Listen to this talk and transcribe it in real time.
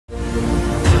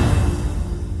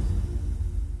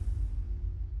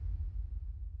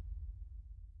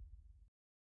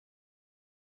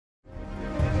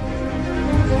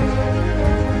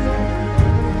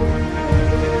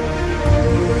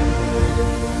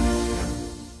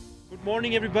Good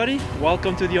morning everybody,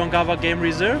 welcome to the Ongava Game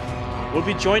Reserve. We'll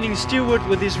be joining Stuart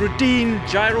with his routine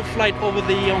gyro flight over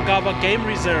the Ongava Game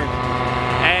Reserve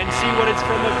and see what it's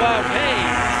from above. Hey,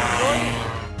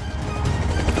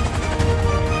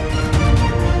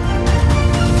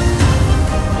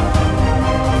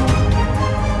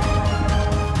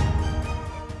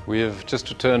 enjoy. We have just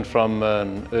returned from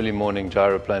an early morning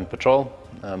gyroplane patrol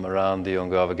around the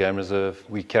Ongava Game Reserve.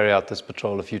 We carry out this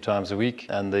patrol a few times a week,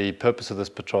 and the purpose of this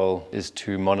patrol is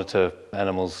to monitor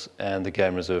animals and the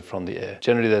game reserve from the air.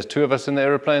 Generally there's two of us in the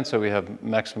aeroplane, so we have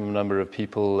maximum number of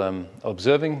people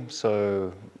observing.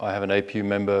 So I have an APU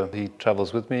member, he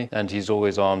travels with me, and he's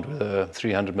always armed with a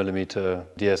 300mm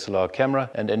DSLR camera,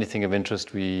 and anything of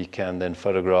interest we can then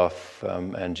photograph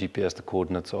and GPS the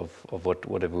coordinates of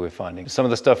whatever we're finding. Some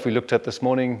of the stuff we looked at this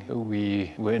morning,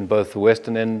 we were in both the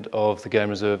western end of the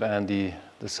game reserve and the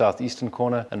southeastern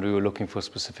corner, and we were looking for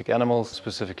specific animals,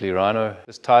 specifically rhino.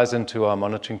 This ties into our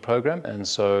monitoring program, and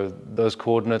so those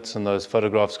coordinates and those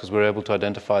photographs, because we're able to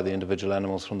identify the individual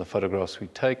animals from the photographs we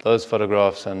take, those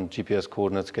photographs and GPS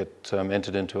coordinates get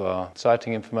entered into our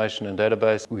sighting information and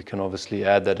database. We can obviously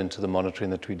add that into the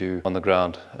monitoring that we do on the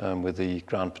ground with the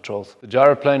ground patrols. The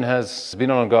gyroplane has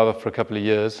been on Ongava for a couple of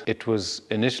years. It was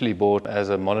initially bought as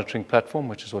a monitoring platform,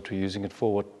 which is what we're using it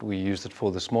for, what we used it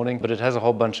for this morning, but it has a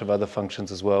whole bunch of other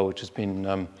functions as well, which has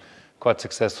been quite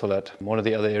successful at. One of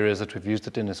the other areas that we've used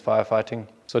it in is firefighting.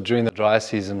 So during the dry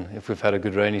season, if we've had a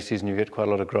good rainy season, you get quite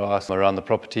a lot of grass around the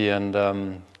property,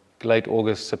 and late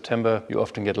August, September, you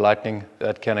often get lightning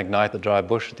that can ignite the dry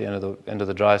bush at the end of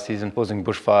the dry season, causing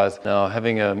bushfires. Now,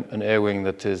 having an air wing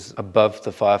that is above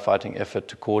the firefighting effort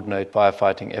to coordinate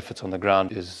firefighting efforts on the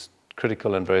ground is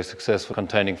critical and very successful,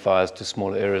 containing fires to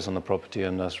smaller areas on the property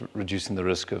and thus reducing the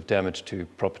risk of damage to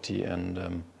property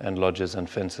and lodges and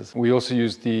fences. We also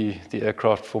use the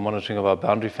aircraft for monitoring of our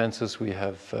boundary fences. We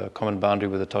have a common boundary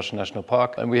with Etosha National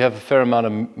Park, and we have a fair amount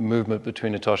of movement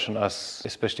between Etosha and us,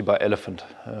 especially by elephant.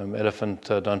 Elephant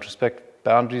don't respect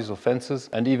boundaries or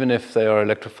fences, and even if they are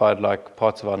electrified like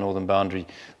parts of our northern boundary,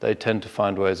 they tend to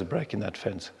find ways of breaking that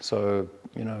fence. So,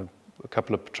 you know, a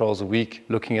couple of patrols a week,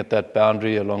 looking at that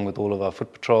boundary along with all of our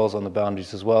foot patrols on the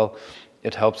boundaries as well.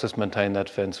 It helps us maintain that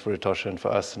fence for Etosha and for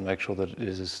us and make sure that it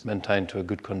is maintained to a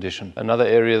good condition. Another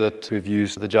area that we've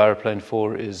used the gyroplane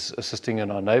for is assisting in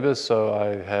our neighbours. So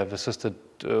I have assisted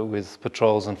with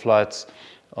patrols and flights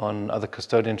on other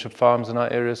custodianship farms in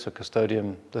our area. So the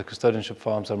custodianship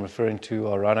farms I'm referring to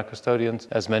are rhino custodians.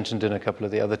 As mentioned in a couple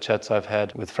of the other chats I've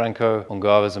had with Franco,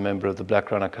 Ongava is a member of the Black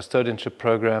Rhino Custodianship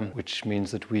Program, which means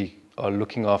that we are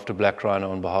looking after black rhino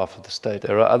on behalf of the state.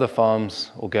 There are other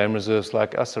farms or game reserves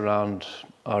like us around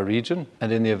our region,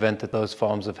 and in the event that those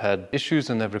farms have had issues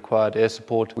and they've required air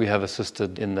support, we have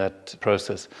assisted in that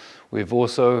process. We've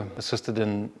also assisted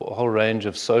in a whole range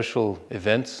of social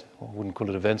events. I wouldn't call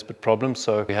it events, but problems.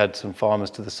 So we had some farmers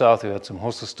to the south who had some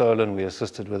horses stolen. We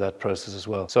assisted with that process as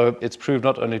well. So it's proved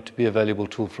not only to be a valuable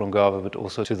tool for Ongava, but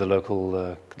also to the local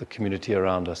the community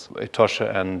around us,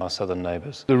 Etosha and our southern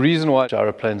neighbours. The reason why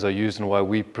gyroplanes are used and why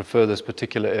we prefer this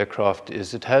particular aircraft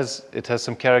is it has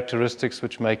some characteristics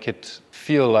which make it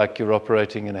feel like you're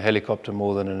operating in a helicopter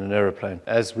more than in an aeroplane.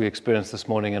 As we experienced this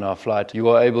morning in our flight, you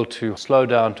are able to slow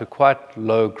down to quite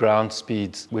low ground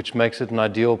speeds, which makes it an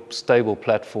ideal, stable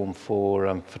platform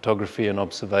for photography and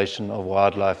observation of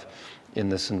wildlife in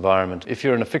this environment. If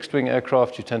you're in a fixed-wing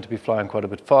aircraft, you tend to be flying quite a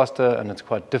bit faster, and it's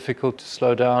quite difficult to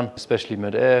slow down, especially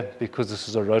mid-air. Because this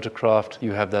is a rotorcraft,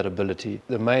 you have that ability.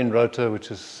 The main rotor,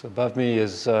 which is above me,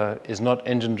 is not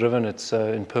engine-driven. It's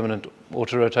in permanent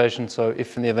auto-rotation. So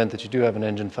if in the event that you do have an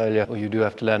engine failure or you do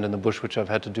have to land in the bush, which I've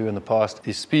had to do in the past,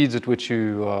 the speeds at which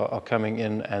you are coming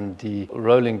in and the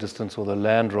rolling distance or the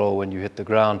land roll when you hit the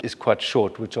ground is quite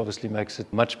short, which obviously makes it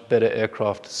much better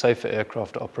aircraft, safer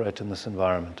aircraft to operate in this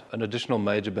environment. An additional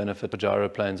major benefit for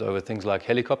gyroplanes over things like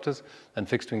helicopters and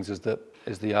fixed wings is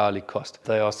the hourly cost.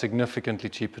 They are significantly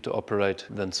cheaper to operate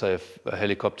than, say, a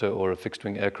helicopter or a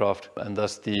fixed-wing aircraft, and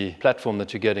thus the platform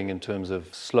that you're getting in terms of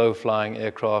slow-flying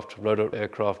aircraft, rotor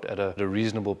aircraft at a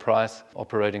reasonable price,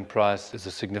 operating price, is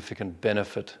a significant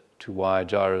benefit to why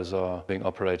gyros are being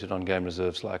operated on game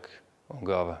reserves like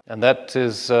Ongava. And that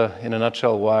is, in a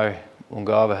nutshell, why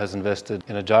Ongava has invested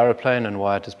in a gyroplane and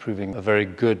why it is proving a very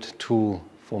good tool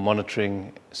for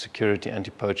monitoring security,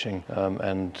 anti-poaching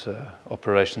and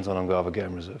operations on Ongava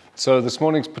Game Reserve. So this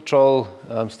morning's patrol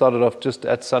started off just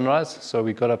at sunrise, so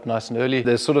we got up nice and early.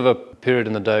 There's sort of a period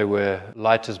in the day where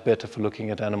light is better for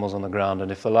looking at animals on the ground,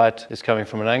 and if the light is coming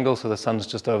from an angle, so the sun's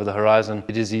just over the horizon,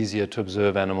 it is easier to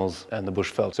observe animals and the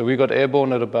bushveld. So we got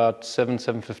airborne at about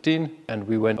 7:15, and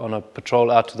we went on a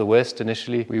patrol out to the west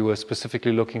initially. We were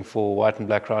specifically looking for white and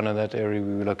black rhino in that area.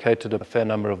 We located a fair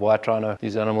number of white rhino.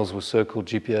 These animals were circled,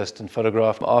 GPS'd and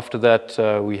photographed. After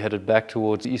that, we headed back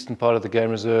towards the eastern part of the game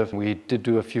reserve. We did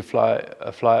do a few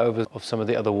flyovers of some of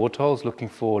the other waterholes looking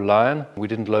for lion. We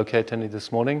didn't locate any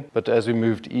this morning, but as we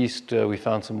moved east, we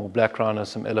found some more black rhino,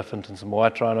 some elephant and some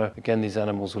white rhino. Again, these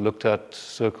animals were looked at,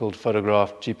 circled,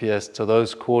 photographed, GPS'd. So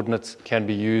those coordinates can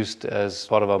be used as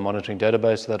part of our monitoring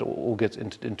database. So that all gets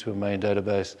into a main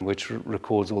database which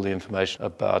records all the information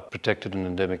about protected and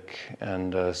endemic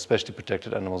and especially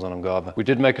protected animals on Ongava. We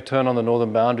did make a turn on the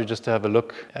northern boundary just to have a look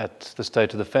at the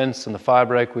state of the fence and the fire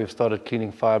break. We've started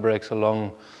cleaning fire breaks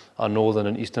along our northern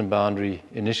and eastern boundary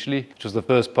initially, which was the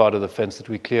first part of the fence that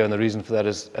we clear, and the reason for that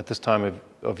is at this time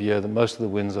of year, most of the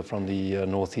winds are from the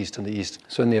northeast and the east.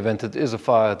 So in the event that there is a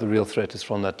fire, the real threat is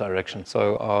from that direction.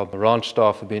 So our ranch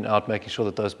staff have been out making sure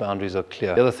that those boundaries are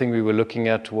clear. The other thing we were looking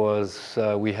at was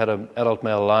we had an adult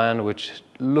male lion which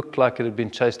looked like it had been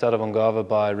chased out of Ongava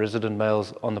by resident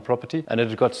males on the property, and it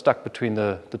had got stuck between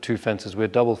the two fences. We're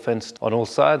double fenced on all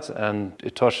sides, and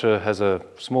Etosha has a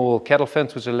small cattle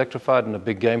fence which is electrified and a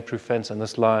big game-proof fence, and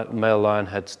this male lion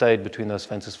had stayed between those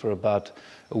fences for about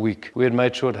a week. We had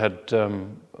made sure it had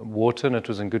water and it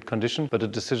was in good condition, but a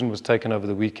decision was taken over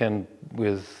the weekend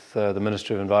with the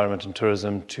Ministry of Environment and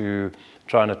Tourism to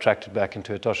try and attract it back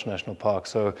into Etosha National Park.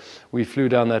 So we flew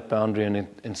down that boundary and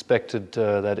inspected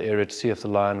that area to see if the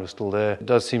lion was still there. It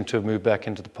does seem to have moved back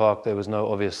into the park. There was no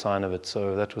obvious sign of it,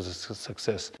 so that was a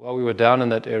success. While we were down in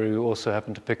that area, we also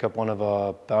happened to pick up one of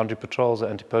our boundary patrols, our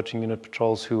anti-poaching unit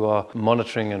patrols, who are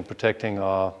monitoring and protecting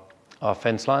our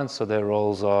fence lines. So their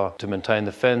roles are to maintain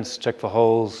the fence, check for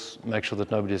holes, make sure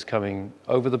that nobody is coming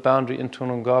over the boundary into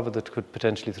an Ongava that could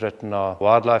potentially threaten our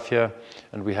wildlife here.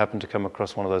 And we happened to come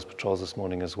across one of those patrols this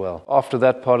morning as well. After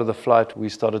that part of the flight, we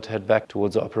started to head back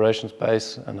towards the operations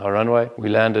base and our runway. We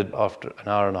landed after an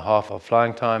hour and a half of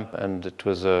flying time, and it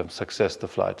was a success, the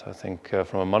flight. I think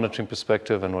from a monitoring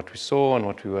perspective and what we saw and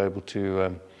what we were able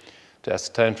to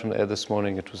ascertain from the air this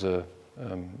morning, it was a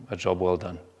job well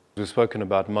done. We've spoken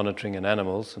about monitoring in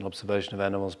animals and observation of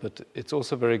animals, but it's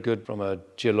also very good from a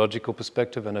geological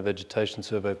perspective and a vegetation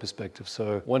survey perspective.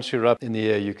 So once you're up in the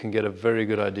air, you can get a very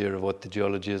good idea of what the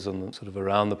geology is on sort of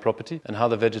around the property and how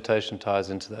the vegetation ties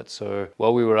into that. So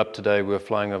while we were up today, we were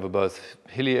flying over both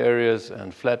hilly areas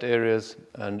and flat areas,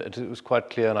 and it was quite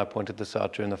clear, and I pointed this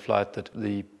out during the flight, that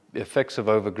the effects of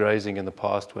overgrazing in the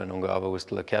past, when Ongava was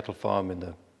still a cattle farm in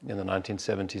the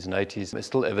 1970s and 80s, is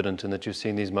still evident in that you're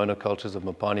seeing these monocultures of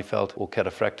Mopani veld or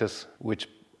Cataphractus, which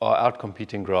are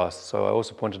outcompeting grass. So I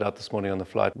also pointed out this morning on the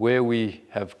flight, where we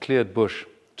have cleared bush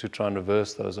to try and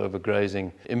reverse those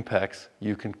overgrazing impacts,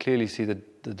 you can clearly see the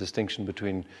distinction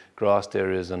between grassed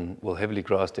areas and, well, heavily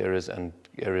grassed areas and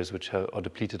areas which are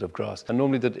depleted of grass. And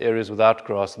normally the areas without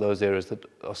grass are those areas that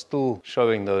are still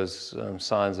showing those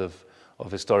signs of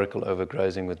historical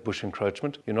overgrazing with bush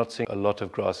encroachment. You're not seeing a lot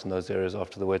of grass in those areas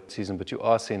after the wet season, but you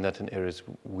are seeing that in areas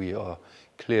we are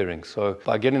clearing. So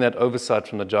by getting that oversight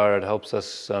from the gyro, it helps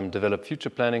us develop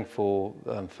future planning for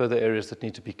further areas that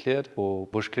need to be cleared for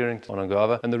bush clearing on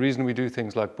Ongava. And the reason we do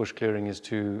things like bush clearing is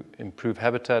to improve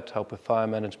habitat, help with fire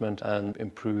management, and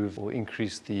improve or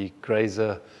increase the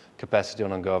grazer capacity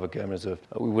on Ongava Game Reserve.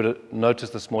 We would have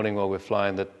noticed this morning while we're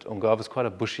flying that Ongava is quite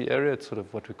a bushy area. It's sort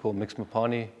of what we call mixed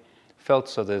Mopani veld,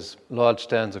 so there's large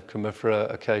stands of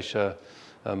Comifera, Acacia,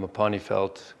 Mopani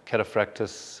veld,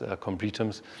 Cataphractus,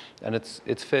 Combretums, and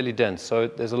it's fairly dense. So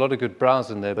there's a lot of good browse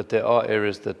in there, but there are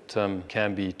areas that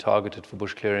can be targeted for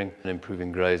bush clearing and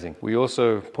improving grazing. We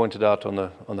also pointed out on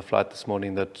the flight this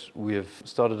morning that we have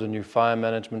started a new fire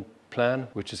management plan,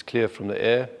 which is clear from the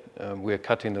air. We're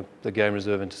cutting the game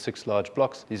reserve into 6 large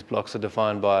blocks. These blocks are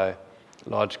defined by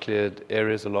large cleared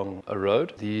areas along a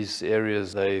road. These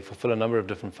areas, they fulfill a number of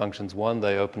different functions. One,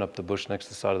 they open up the bush next to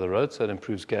the side of the road, so it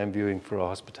improves game viewing for our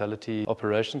hospitality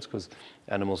operations because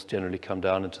animals generally come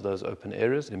down into those open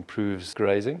areas. It improves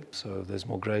grazing, so there's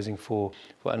more grazing for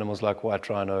animals like white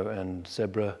rhino and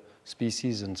zebra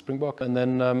species and springbok. And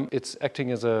then it's acting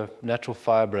as a natural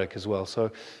fire break as well.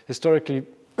 So historically,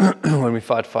 when we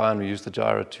fight fire and we use the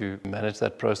gyro to manage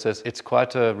that process, it's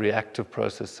quite a reactive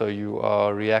process. So you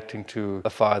are reacting to a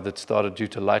fire that started due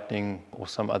to lightning or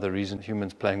some other reason,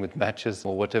 humans playing with matches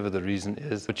or whatever the reason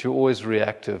is. But you're always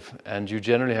reactive, and you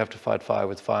generally have to fight fire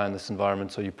with fire in this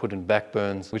environment. So you put in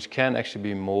backburns, which can actually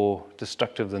be more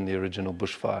destructive than the original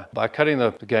bushfire. By cutting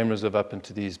the game reserve up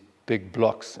into these big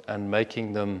blocks and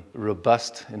making them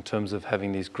robust in terms of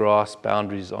having these grass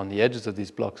boundaries on the edges of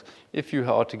these blocks, if you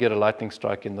are to get a lightning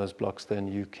strike in those blocks, then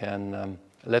you can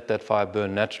let that fire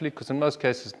burn naturally, because in most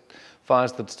cases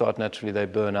fires that start naturally, they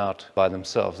burn out by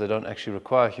themselves. They don't actually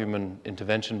require human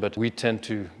intervention, but we tend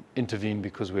to intervene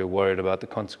because we're worried about the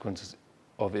consequences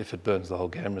of if it burns the whole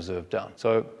game reserve down.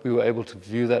 So we were able to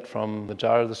view that from the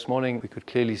gyro this morning. We could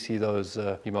clearly see those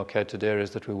demarcated areas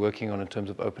that we're working on in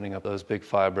terms of opening up those big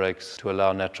fire breaks to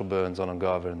allow natural burns on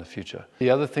Ongava in the future.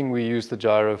 The other thing we use the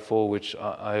gyro for, which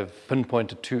I've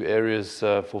pinpointed 2 areas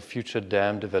for future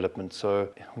dam development. So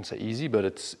I wouldn't say easy, but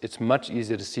it's much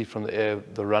easier to see from the air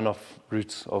the runoff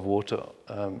routes of water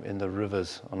in the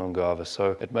rivers on Ongava.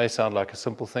 So it may sound like a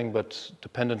simple thing, but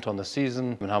dependent on the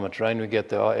season and how much rain we get,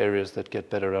 there are areas that get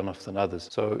better runoff than others.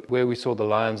 So where we saw the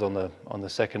lions on the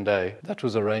second day, that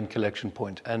was a rain collection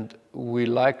point. And we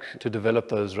like to develop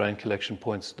those rain collection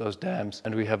points, those dams,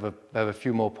 and we have a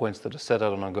few more points that are set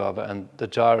out on Ongava, and the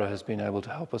gyro has been able to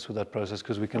help us with that process,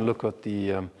 because we can look at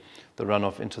the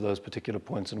runoff into those particular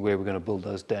points and where we're going to build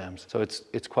those dams. So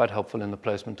it's quite helpful in the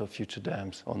placement of future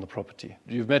dams on the property.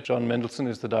 You've met John Mendelsohn,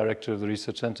 who's the director of the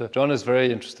research center. John is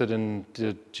very interested in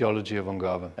the geology of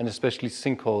Ongava, and especially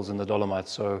sinkholes in the Dolomites,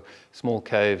 so small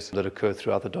caves that occur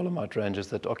throughout the Dolomite ranges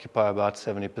that occupy about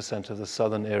 70% of the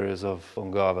southern areas of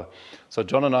Ongava. So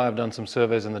John and I have done some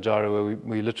surveys in the gyro where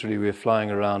we're flying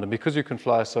around, and because you can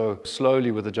fly so slowly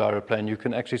with the gyroplane, you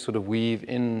can actually sort of weave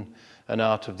in and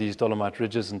out of these Dolomite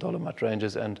ridges and Dolomite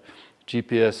ranges and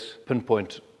GPS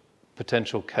pinpoint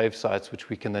potential cave sites, which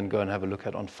we can then go and have a look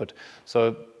at on foot.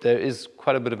 So there is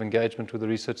quite a bit of engagement with the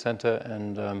research center,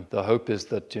 and the hope is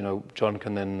that John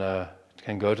can then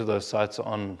can go to those sites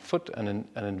on foot and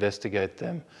investigate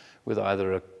them with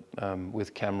either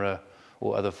with camera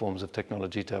or other forms of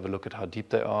technology to have a look at how deep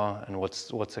they are and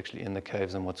what's actually in the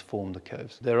caves and what's formed the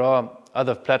caves. There are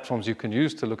other platforms you can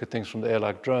use to look at things from the air,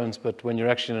 like drones, but when you're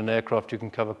actually in an aircraft, you can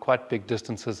cover quite big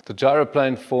distances. The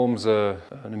gyroplane forms an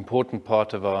important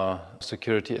part of our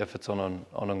security efforts on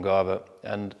Ongava,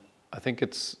 and I think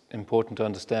it's important to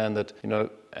understand that,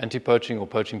 anti-poaching, or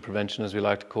poaching prevention as we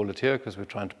like to call it here, because we're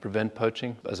trying to prevent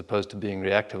poaching as opposed to being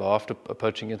reactive after a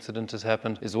poaching incident has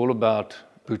happened, is all about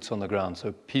boots on the ground.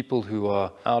 So people who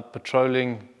are out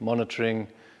patrolling, monitoring,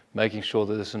 making sure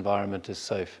that this environment is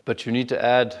safe. But you need to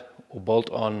add or bolt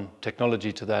on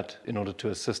technology to that in order to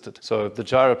assist it. So the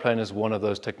gyroplane is one of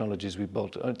those technologies we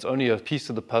built. It's only a piece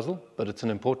of the puzzle, but it's an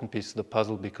important piece of the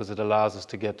puzzle because it allows us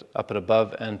to get up and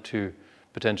above and to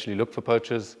potentially look for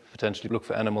poachers, potentially look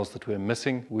for animals that we're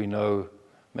missing. We know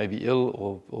may be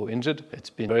ill or injured. It's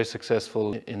been very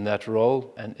successful in that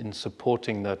role and in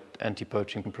supporting that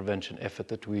anti-poaching prevention effort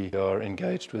that we are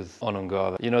engaged with on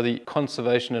Ongava. The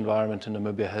conservation environment in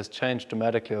Namibia has changed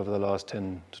dramatically over the last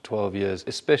 10 to 12 years,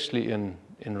 especially in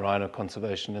rhino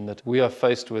conservation, in that we are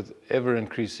faced with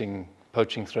ever-increasing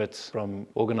poaching threats from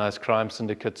organized crime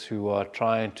syndicates who are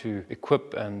trying to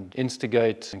equip and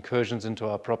instigate incursions into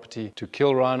our property to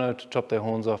kill rhino, to chop their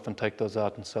horns off and take those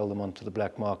out and sell them onto the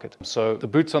black market. So the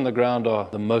boots on the ground are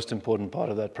the most important part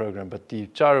of that program, but the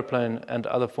gyroplane and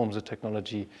other forms of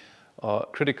technology are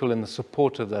critical in the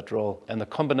support of that role. And the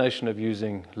combination of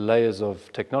using layers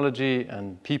of technology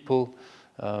and people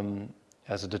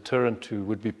as a deterrent to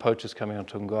would-be poachers coming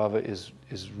onto Ongava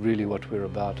is really what we're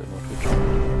about and what we're trying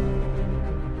to do.